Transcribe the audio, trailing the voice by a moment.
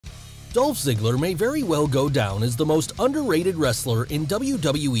Dolph Ziggler may very well go down as the most underrated wrestler in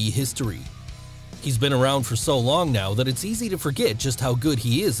WWE history. He's been around for so long now that it's easy to forget just how good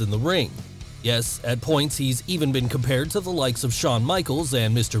he is in the ring. Yes, at points he's even been compared to the likes of Shawn Michaels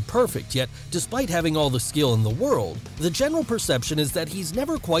and Mr. Perfect, yet despite having all the skill in the world, the general perception is that he's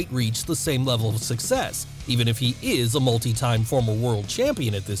never quite reached the same level of success, even if he is a multi-time former world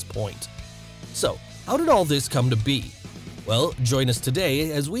champion at this point. So, how did all this come to be? Well, join us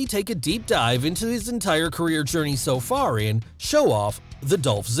today as we take a deep dive into his entire career journey so far and show off the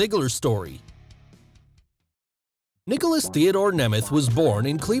Dolph Ziggler story. Nicholas Theodore Nemeth was born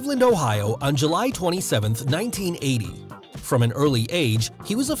in Cleveland, Ohio on July 27, 1980. From an early age,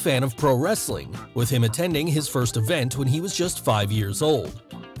 he was a fan of pro wrestling, with him attending his first event when he was just 5 years old.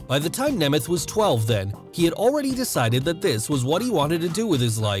 By the time Nemeth was 12 then, he had already decided that this was what he wanted to do with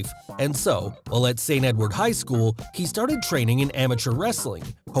his life, and so, while at St. Edward High School, he started training in amateur wrestling,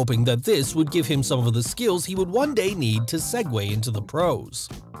 hoping that this would give him some of the skills he would one day need to segue into the pros.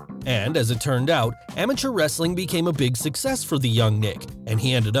 And as it turned out, amateur wrestling became a big success for the young Nick, and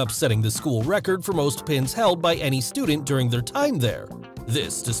he ended up setting the school record for most pins held by any student during their time there.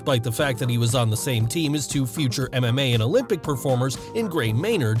 This despite the fact that he was on the same team as two future MMA and Olympic performers in Gray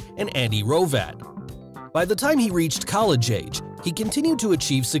Maynard and Andy Rovat. By the time he reached college age, he continued to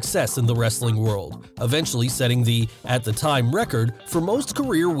achieve success in the wrestling world, eventually setting the, at the time, record for most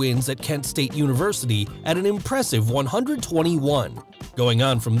career wins at Kent State University at an impressive 121, going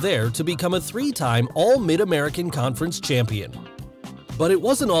on from there to become a three-time All-Mid-American Conference champion. But it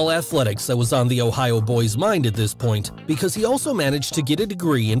wasn't all athletics that was on the Ohio boy's mind at this point, because he also managed to get a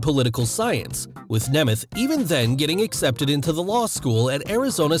degree in political science, with Nemeth even then getting accepted into the law school at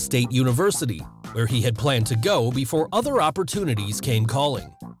Arizona State University, where he had planned to go before other opportunities came calling.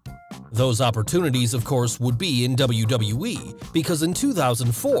 Those opportunities, of course, would be in WWE, because in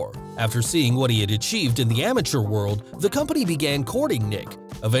 2004, after seeing what he had achieved in the amateur world, the company began courting Nick,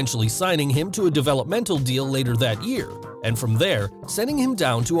 eventually signing him to a developmental deal later that year, and from there, sending him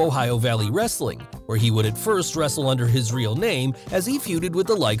down to Ohio Valley Wrestling, where he would at first wrestle under his real name as he feuded with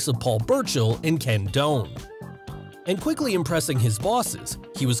the likes of Paul Burchill and Ken Doane. And quickly impressing his bosses,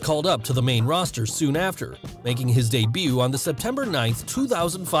 he was called up to the main roster soon after, making his debut on the September 9,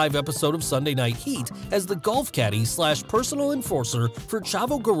 2005 episode of Sunday Night Heat as the golf caddy / personal enforcer for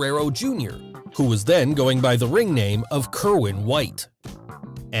Chavo Guerrero Jr., who was then going by the ring name of Kerwin White.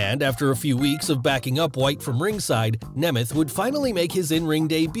 And after a few weeks of backing up White from ringside, Nemeth would finally make his in-ring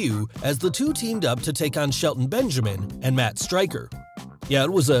debut as the two teamed up to take on Shelton Benjamin and Matt Striker. Yeah,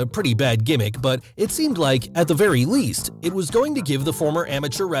 it was a pretty bad gimmick, but it seemed like, at the very least, it was going to give the former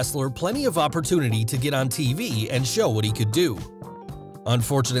amateur wrestler plenty of opportunity to get on TV and show what he could do.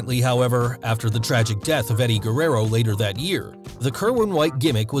 Unfortunately, however, after the tragic death of Eddie Guerrero later that year, the Kerwin White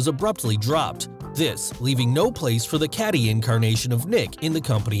gimmick was abruptly dropped, this leaving no place for the caddy incarnation of Nick in the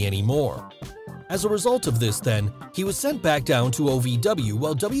company anymore. As a result of this then, he was sent back down to OVW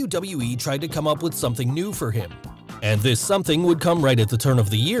while WWE tried to come up with something new for him. And this something would come right at the turn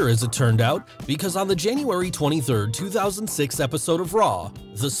of the year as it turned out, because on the January 23, 2006 episode of Raw,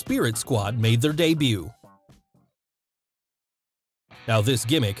 the Spirit Squad made their debut. Now this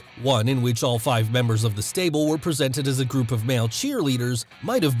gimmick, one in which all 5 members of the stable were presented as a group of male cheerleaders,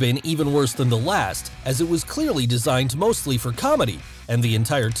 might have been even worse than the last, as it was clearly designed mostly for comedy, and the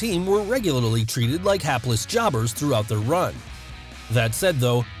entire team were regularly treated like hapless jobbers throughout their run. That said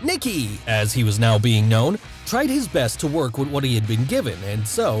though, Nicky, as he was now being known, tried his best to work with what he had been given, and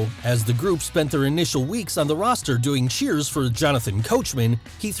so, as the group spent their initial weeks on the roster doing cheers for Jonathan Coachman,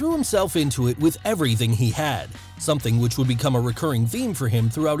 he threw himself into it with everything he had, something which would become a recurring theme for him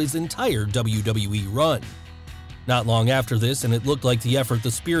throughout his entire WWE run. Not long after this, and it looked like the effort the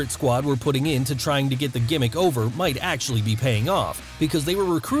Spirit Squad were putting into trying to get the gimmick over might actually be paying off, because they were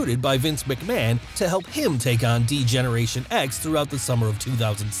recruited by Vince McMahon to help him take on D-Generation X throughout the summer of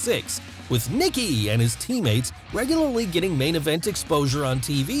 2006, with Nicky and his teammates regularly getting main event exposure on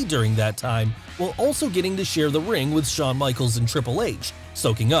TV during that time, while also getting to share the ring with Shawn Michaels and Triple H,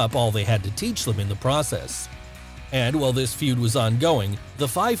 soaking up all they had to teach them in the process. And while this feud was ongoing, the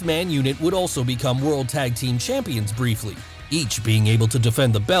 5-man unit would also become World Tag Team Champions briefly, each being able to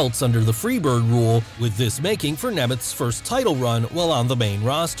defend the belts under the Freebird rule, with this making for Nemeth's first title run while on the main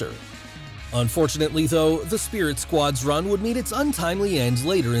roster. Unfortunately though, the Spirit Squad's run would meet its untimely end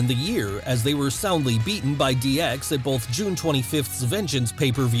later in the year, as they were soundly beaten by DX at both June 25th's Vengeance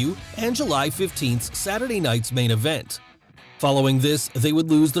pay-per-view and July 15th's Saturday night's main event. Following this, they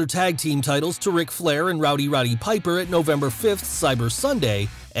would lose their tag team titles to Ric Flair and Rowdy Roddy Piper at November 5th Cyber Sunday,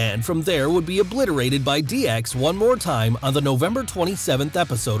 and from there would be obliterated by DX one more time on the November 27th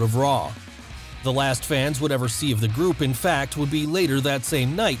episode of Raw. The last fans would ever see of the group, in fact, would be later that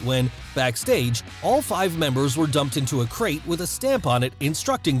same night when, backstage, all 5 members were dumped into a crate with a stamp on it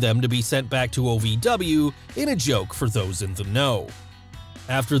instructing them to be sent back to OVW in a joke for those in the know.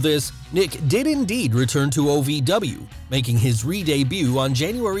 After this, Nick did indeed return to OVW, making his re-debut on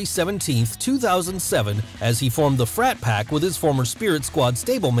January 17, 2007 as he formed the Frat Pack with his former Spirit Squad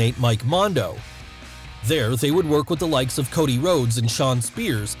stablemate Mike Mondo. There, they would work with the likes of Cody Rhodes and Shawn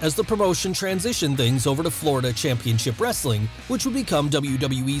Spears as the promotion transitioned things over to Florida Championship Wrestling, which would become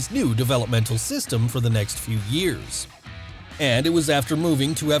WWE's new developmental system for the next few years. And it was after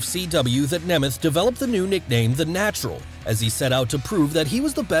moving to FCW that Nemeth developed the new nickname The Natural, as he set out to prove that he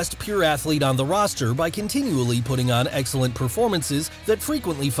was the best pure athlete on the roster by continually putting on excellent performances that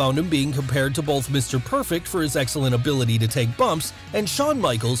frequently found him being compared to both Mr. Perfect for his excellent ability to take bumps and Shawn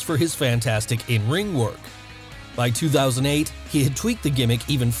Michaels for his fantastic in-ring work. By 2008, he had tweaked the gimmick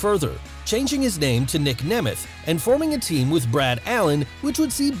even further, changing his name to Nick Nemeth and forming a team with Brad Allen, which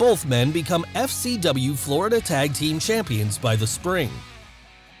would see both men become FCW Florida Tag Team Champions by the spring.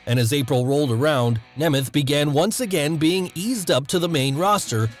 And as April rolled around, Nemeth began once again being eased up to the main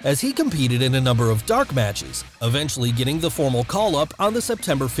roster as he competed in a number of dark matches, eventually getting the formal call-up on the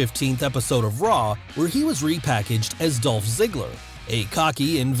September 15th episode of Raw, where he was repackaged as Dolph Ziggler, a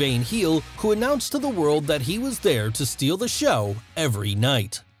cocky and vain heel who announced to the world that he was there to steal the show every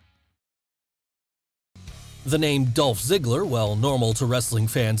night. The name Dolph Ziggler, while normal to wrestling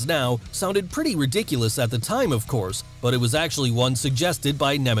fans now, sounded pretty ridiculous at the time, of course, but it was actually one suggested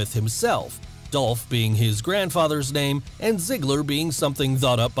by Nemeth himself, Dolph being his grandfather's name and Ziggler being something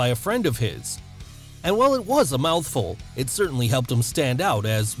thought up by a friend of his. And while it was a mouthful, it certainly helped him stand out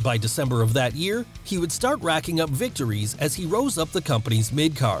as, by December of that year, he would start racking up victories as he rose up the company's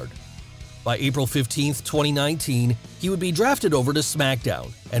mid-card. By April 15, 2019, he would be drafted over to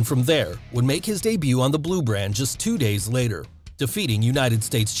SmackDown, and from there would make his debut on the Blue Brand just 2 days later, defeating United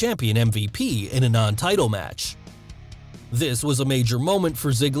States Champion MVP in a non-title match. This was a major moment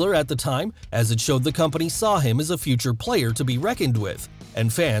for Ziggler at the time, as it showed the company saw him as a future player to be reckoned with,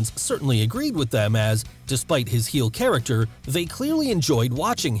 and fans certainly agreed with them as, despite his heel character, they clearly enjoyed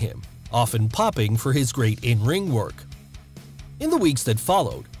watching him, often popping for his great in-ring work. In the weeks that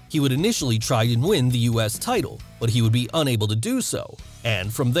followed, he would initially try and win the US title, but he would be unable to do so,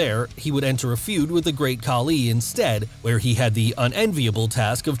 and from there, he would enter a feud with the Great Khali instead, where he had the unenviable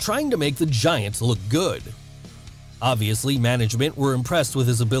task of trying to make the Giant look good. Obviously, management were impressed with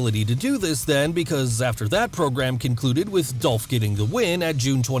his ability to do this then, because after that program concluded with Dolph getting the win at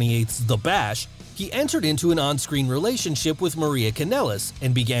June 28th's The Bash, he entered into an on-screen relationship with Maria Kanellis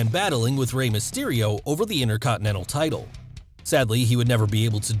and began battling with Rey Mysterio over the Intercontinental title. Sadly, he would never be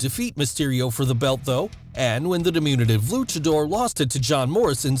able to defeat Mysterio for the belt though, and when the diminutive luchador lost it to John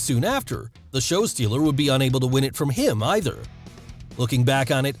Morrison soon after, the show stealer would be unable to win it from him either. Looking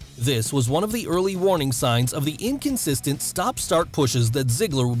back on it, this was one of the early warning signs of the inconsistent stop-start pushes that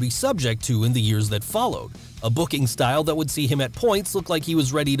Ziggler would be subject to in the years that followed, a booking style that would see him at points look like he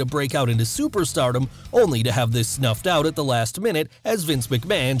was ready to break out into superstardom, only to have this snuffed out at the last minute as Vince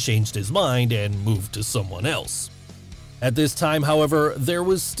McMahon changed his mind and moved to someone else. At this time, however, there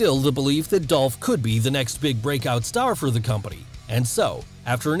was still the belief that Dolph could be the next big breakout star for the company, and so,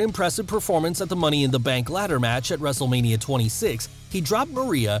 after an impressive performance at the Money in the Bank ladder match at WrestleMania 26, he dropped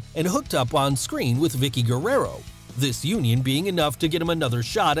Maria and hooked up on screen with Vicky Guerrero, this union being enough to get him another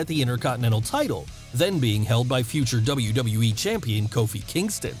shot at the Intercontinental title, then being held by future WWE champion Kofi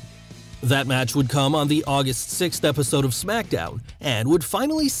Kingston. That match would come on the August 6th episode of SmackDown, and would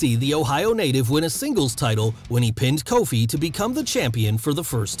finally see the Ohio native win a singles title when he pinned Kofi to become the champion for the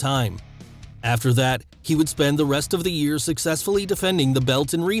first time. After that, he would spend the rest of the year successfully defending the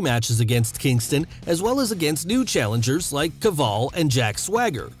belt in rematches against Kingston, as well as against new challengers like Kaval and Jack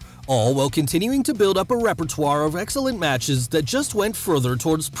Swagger, all while continuing to build up a repertoire of excellent matches that just went further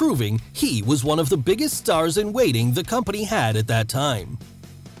towards proving he was one of the biggest stars in waiting the company had at that time.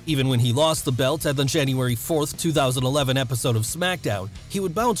 Even when he lost the belt at the January 4th, 2011 episode of SmackDown, he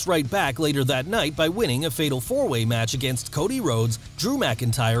would bounce right back later that night by winning a fatal four-way match against Cody Rhodes, Drew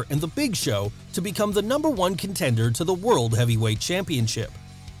McIntyre, and The Big Show to become the #1 contender to the World Heavyweight Championship.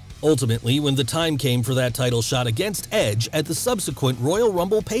 Ultimately, when the time came for that title shot against Edge at the subsequent Royal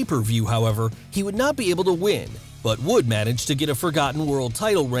Rumble pay-per-view, however, he would not be able to win, but would manage to get a forgotten world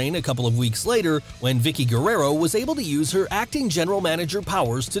title reign a couple of weeks later when Vickie Guerrero was able to use her acting general manager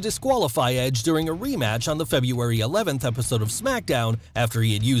powers to disqualify Edge during a rematch on the February 11th episode of SmackDown after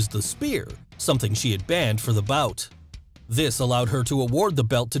he had used the spear, something she had banned for the bout. This allowed her to award the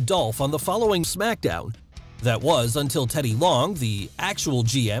belt to Dolph on the following SmackDown. That was until Teddy Long, the actual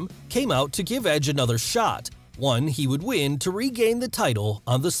GM, came out to give Edge another shot, one he would win to regain the title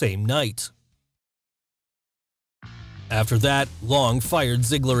on the same night. After that, Long fired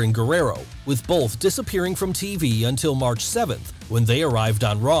Ziggler and Guerrero, with both disappearing from TV until March 7th, when they arrived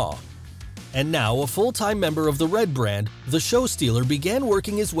on Raw. And now, a full-time member of the Red brand, the show stealer began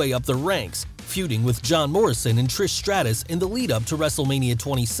working his way up the ranks, feuding with John Morrison and Trish Stratus in the lead-up to WrestleMania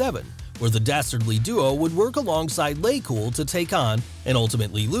 27, where the dastardly duo would work alongside LayCool to take on, and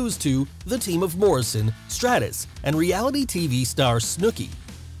ultimately lose to, the team of Morrison, Stratus, and reality TV star Snooki.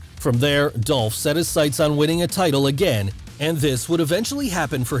 From there, Dolph set his sights on winning a title again, and this would eventually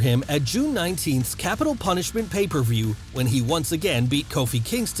happen for him at June 19th's Capital Punishment pay-per-view when he once again beat Kofi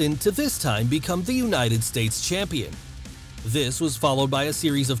Kingston to this time become the United States Champion. This was followed by a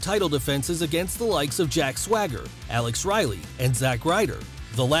series of title defenses against the likes of Jack Swagger, Alex Riley, and Zack Ryder,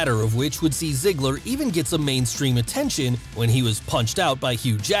 the latter of which would see Ziggler even get some mainstream attention when he was punched out by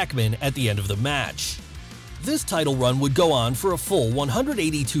Hugh Jackman at the end of the match. This title run would go on for a full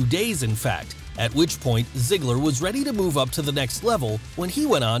 182 days in fact, at which point Ziggler was ready to move up to the next level when he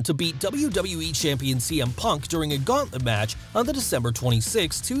went on to beat WWE Champion CM Punk during a gauntlet match on the December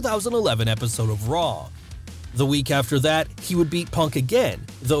 26, 2011 episode of Raw. The week after that, he would beat Punk again,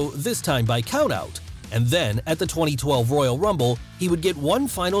 though this time by countout, and then at the 2012 Royal Rumble, he would get one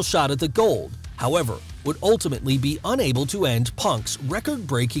final shot at the gold, however, would ultimately be unable to end Punk's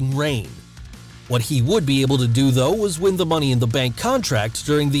record-breaking reign. What he would be able to do, though, was win the Money in the Bank contract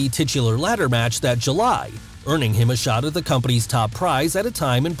during the titular ladder match that July, earning him a shot at the company's top prize at a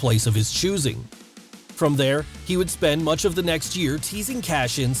time and place of his choosing. From there, he would spend much of the next year teasing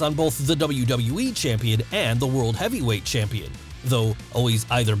cash-ins on both the WWE Champion and the World Heavyweight Champion, though always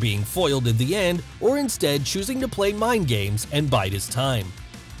either being foiled in the end or instead choosing to play mind games and bide his time.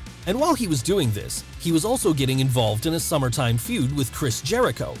 And while he was doing this, he was also getting involved in a summertime feud with Chris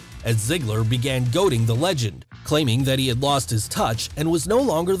Jericho, as Ziggler began goading the legend, claiming that he had lost his touch and was no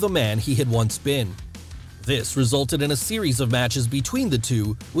longer the man he had once been. This resulted in a series of matches between the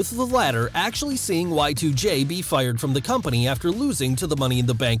two, with the latter actually seeing Y2J be fired from the company after losing to the Money in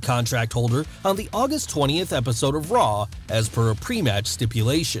the Bank contract holder on the August 20th episode of Raw, as per a pre-match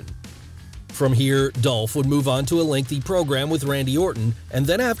stipulation. From here, Dolph would move on to a lengthy program with Randy Orton, and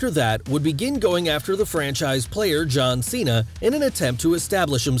then after that would begin going after the franchise player John Cena in an attempt to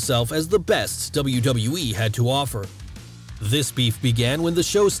establish himself as the best WWE had to offer. This beef began when the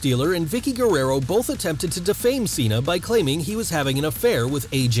show stealer and Vickie Guerrero both attempted to defame Cena by claiming he was having an affair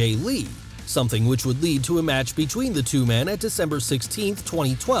with AJ Lee, something which would lead to a match between the two men at December 16,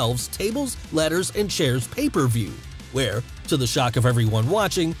 2012's Tables, Ladders, and Chairs pay-per-view, where, to the shock of everyone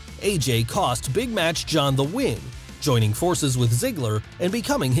watching, AJ cost Big Match John the win, joining forces with Ziggler and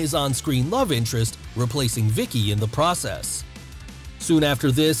becoming his on-screen love interest, replacing Vickie in the process. Soon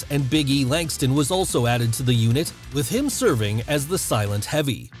after this, and Big E Langston was also added to the unit, with him serving as the silent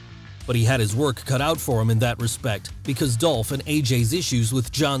heavy. But he had his work cut out for him in that respect, because Dolph and AJ's issues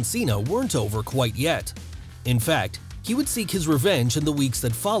with John Cena weren't over quite yet. In fact, he would seek his revenge in the weeks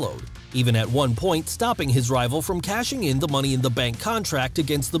that followed, even at one point stopping his rival from cashing in the Money in the Bank contract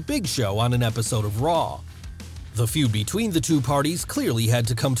against The Big Show on an episode of Raw. The feud between the two parties clearly had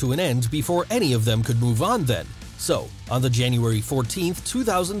to come to an end before any of them could move on then. So, on the January 14,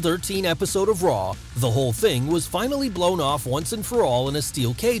 2013 episode of Raw, the whole thing was finally blown off once and for all in a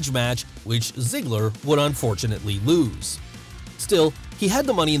steel cage match, which Ziggler would unfortunately lose. Still, he had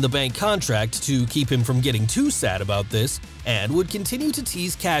the Money in the Bank contract to keep him from getting too sad about this, and would continue to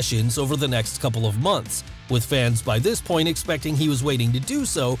tease cash-ins over the next couple of months, with fans by this point expecting he was waiting to do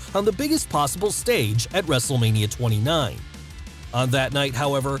so on the biggest possible stage at WrestleMania 29. On that night,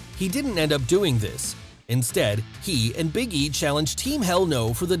 however, he didn't end up doing this. Instead, he and Big E challenged Team Hell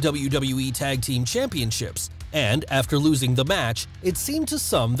No for the WWE Tag Team Championships, and after losing the match, it seemed to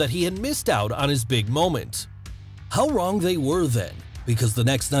some that he had missed out on his big moment. How wrong they were then, because the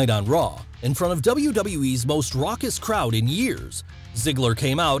next night on Raw, in front of WWE's most raucous crowd in years, Ziggler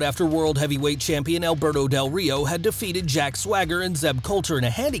came out after World Heavyweight Champion Alberto Del Rio had defeated Jack Swagger and Zeb Coulter in a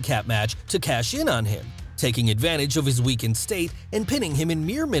handicap match to cash in on him, taking advantage of his weakened state and pinning him in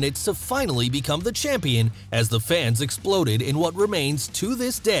mere minutes to finally become the champion as the fans exploded in what remains to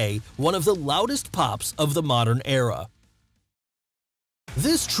this day one of the loudest pops of the modern era.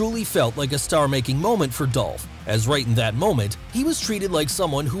 This truly felt like a star-making moment for Dolph, as right in that moment, he was treated like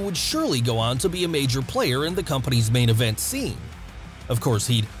someone who would surely go on to be a major player in the company's main event scene. Of course,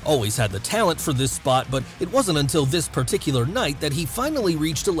 he'd always had the talent for this spot, but it wasn't until this particular night that he finally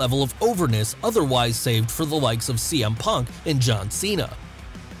reached a level of overness otherwise saved for the likes of CM Punk and John Cena.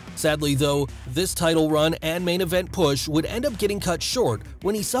 Sadly though, this title run and main event push would end up getting cut short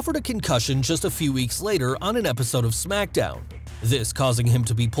when he suffered a concussion just a few weeks later on an episode of SmackDown, this causing him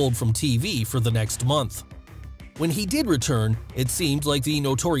to be pulled from TV for the next month. When he did return, it seemed like the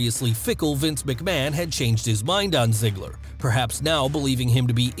notoriously fickle Vince McMahon had changed his mind on Ziggler, perhaps now believing him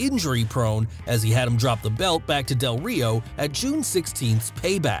to be injury-prone as he had him drop the belt back to Del Rio at June 16th's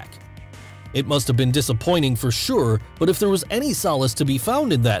Payback. It must have been disappointing for sure, but if there was any solace to be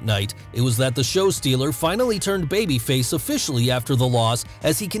found in that night, it was that the show stealer finally turned babyface officially after the loss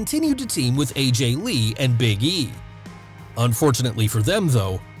as he continued to team with AJ Lee and Big E. Unfortunately for them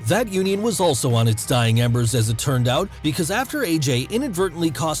though, that union was also on its dying embers as it turned out, because after AJ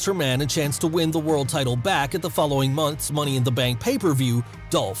inadvertently cost her man a chance to win the world title back at the following month's Money in the Bank pay-per-view,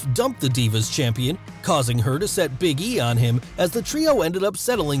 Dolph dumped the Divas champion, causing her to set Big E on him as the trio ended up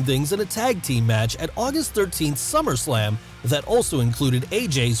settling things in a tag team match at August 13th SummerSlam that also included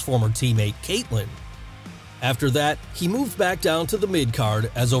AJ's former teammate Caitlyn. After that, he moved back down to the mid-card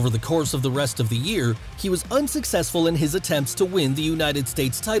as over the course of the rest of the year, he was unsuccessful in his attempts to win the United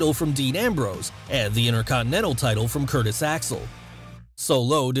States title from Dean Ambrose and the Intercontinental title from Curtis Axel. So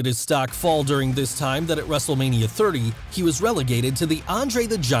low did his stock fall during this time that at WrestleMania 30, he was relegated to the Andre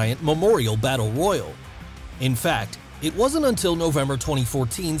the Giant Memorial Battle Royal. In fact, it wasn't until November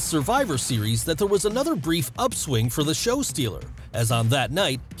 2014's Survivor Series that there was another brief upswing for the show stealer, as on that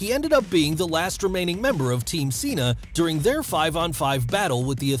night, he ended up being the last remaining member of Team Cena during their 5-on-5 battle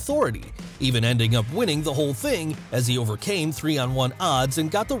with the Authority, even ending up winning the whole thing as he overcame 3-on-1 odds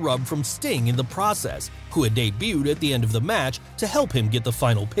and got the rub from Sting in the process, who had debuted at the end of the match to help him get the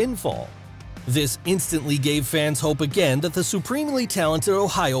final pinfall. This instantly gave fans hope again that the supremely talented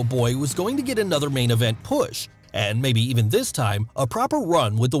Ohio boy was going to get another main event push, and maybe even this time, a proper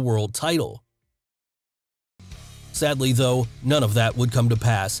run with the world title. Sadly though, none of that would come to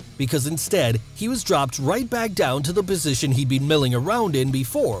pass, because instead, he was dropped right back down to the position he'd been milling around in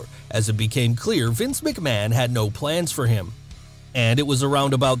before, as it became clear Vince McMahon had no plans for him. And it was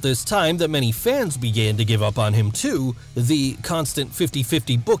around about this time that many fans began to give up on him too, the constant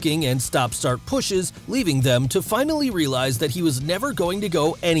 50-50 booking and stop-start pushes leaving them to finally realize that he was never going to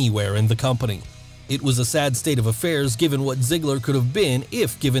go anywhere in the company. It was a sad state of affairs given what Ziggler could have been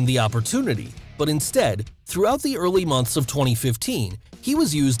if given the opportunity, but instead, throughout the early months of 2015, he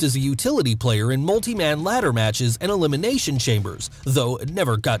was used as a utility player in multi-man ladder matches and elimination chambers, though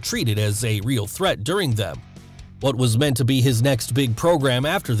never got treated as a real threat during them. What was meant to be his next big program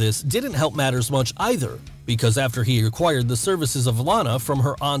after this didn't help matters much either, because after he acquired the services of Lana from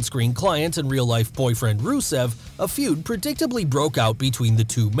her on-screen client and real-life boyfriend Rusev, a feud predictably broke out between the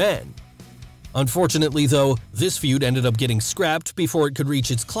two men. Unfortunately though, this feud ended up getting scrapped before it could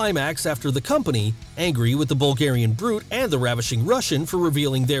reach its climax after the company, angry with the Bulgarian Brute and the Ravishing Russian for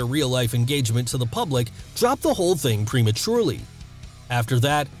revealing their real-life engagement to the public, dropped the whole thing prematurely. After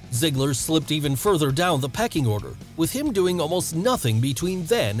that, Ziggler slipped even further down the pecking order, with him doing almost nothing between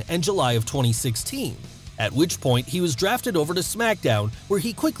then and July of 2016, at which point he was drafted over to SmackDown, where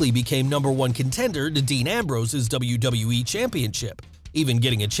he quickly became #1 contender to Dean Ambrose's WWE Championship, even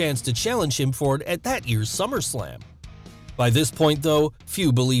getting a chance to challenge him for it at that year's SummerSlam. By this point though,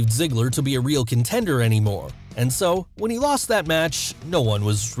 few believed Ziggler to be a real contender anymore, and so, when he lost that match, no one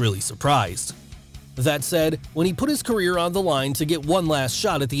was really surprised. That said, when he put his career on the line to get one last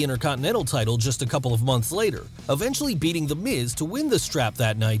shot at the Intercontinental title just a couple of months later, eventually beating The Miz to win the strap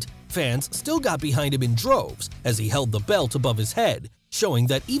that night, fans still got behind him in droves as he held the belt above his head, showing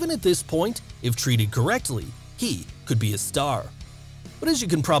that even at this point, if treated correctly, he could be a star. But as you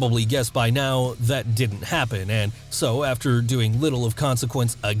can probably guess by now, that didn't happen, and so after doing little of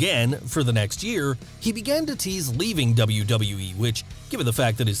consequence again for the next year, he began to tease leaving WWE, which, given the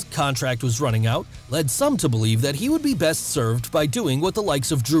fact that his contract was running out, led some to believe that he would be best served by doing what the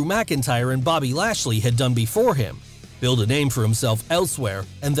likes of Drew McIntyre and Bobby Lashley had done before him, build a name for himself elsewhere,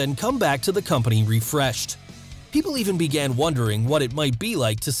 and then come back to the company refreshed. People even began wondering what it might be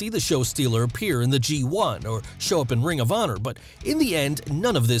like to see the show stealer appear in the G1 or show up in Ring of Honor, but in the end,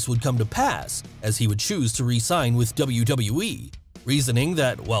 none of this would come to pass, as he would choose to re-sign with WWE, reasoning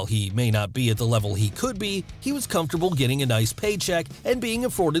that while he may not be at the level he could be, he was comfortable getting a nice paycheck and being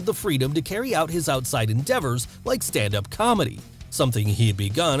afforded the freedom to carry out his outside endeavors like stand-up comedy, something he had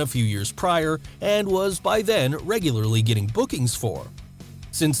begun a few years prior and was by then regularly getting bookings for.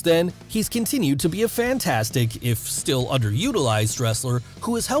 Since then, he's continued to be a fantastic, if still underutilized wrestler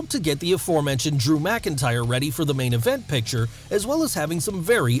who has helped to get the aforementioned Drew McIntyre ready for the main event picture, as well as having some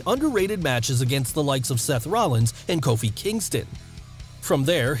very underrated matches against the likes of Seth Rollins and Kofi Kingston. From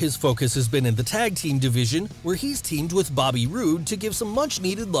there, his focus has been in the tag team division, where he's teamed with Bobby Roode to give some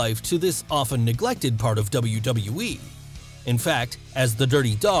much-needed life to this often neglected part of WWE. In fact, as the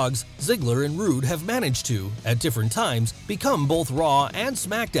Dirty Dogs, Ziggler and Roode have managed to, at different times, become both Raw and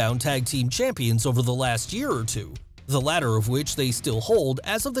SmackDown Tag Team Champions over the last year or two, the latter of which they still hold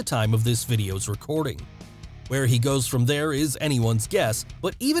as of the time of this video's recording. Where he goes from there is anyone's guess,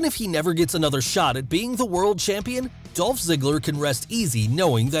 but even if he never gets another shot at being the world champion, Dolph Ziggler can rest easy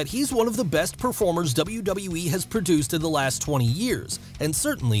knowing that he's one of the best performers WWE has produced in the last 20 years, and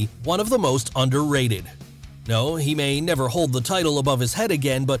certainly one of the most underrated. No, he may never hold the title above his head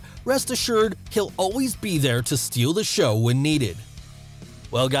again, but rest assured, he'll always be there to steal the show when needed.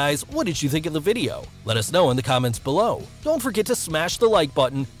 Well guys, what did you think of the video? Let us know in the comments below. Don't forget to smash the like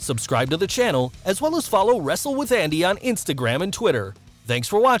button, subscribe to the channel, as well as follow Wrestle with Andy on Instagram and Twitter. Thanks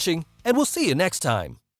for watching, and we'll see you next time.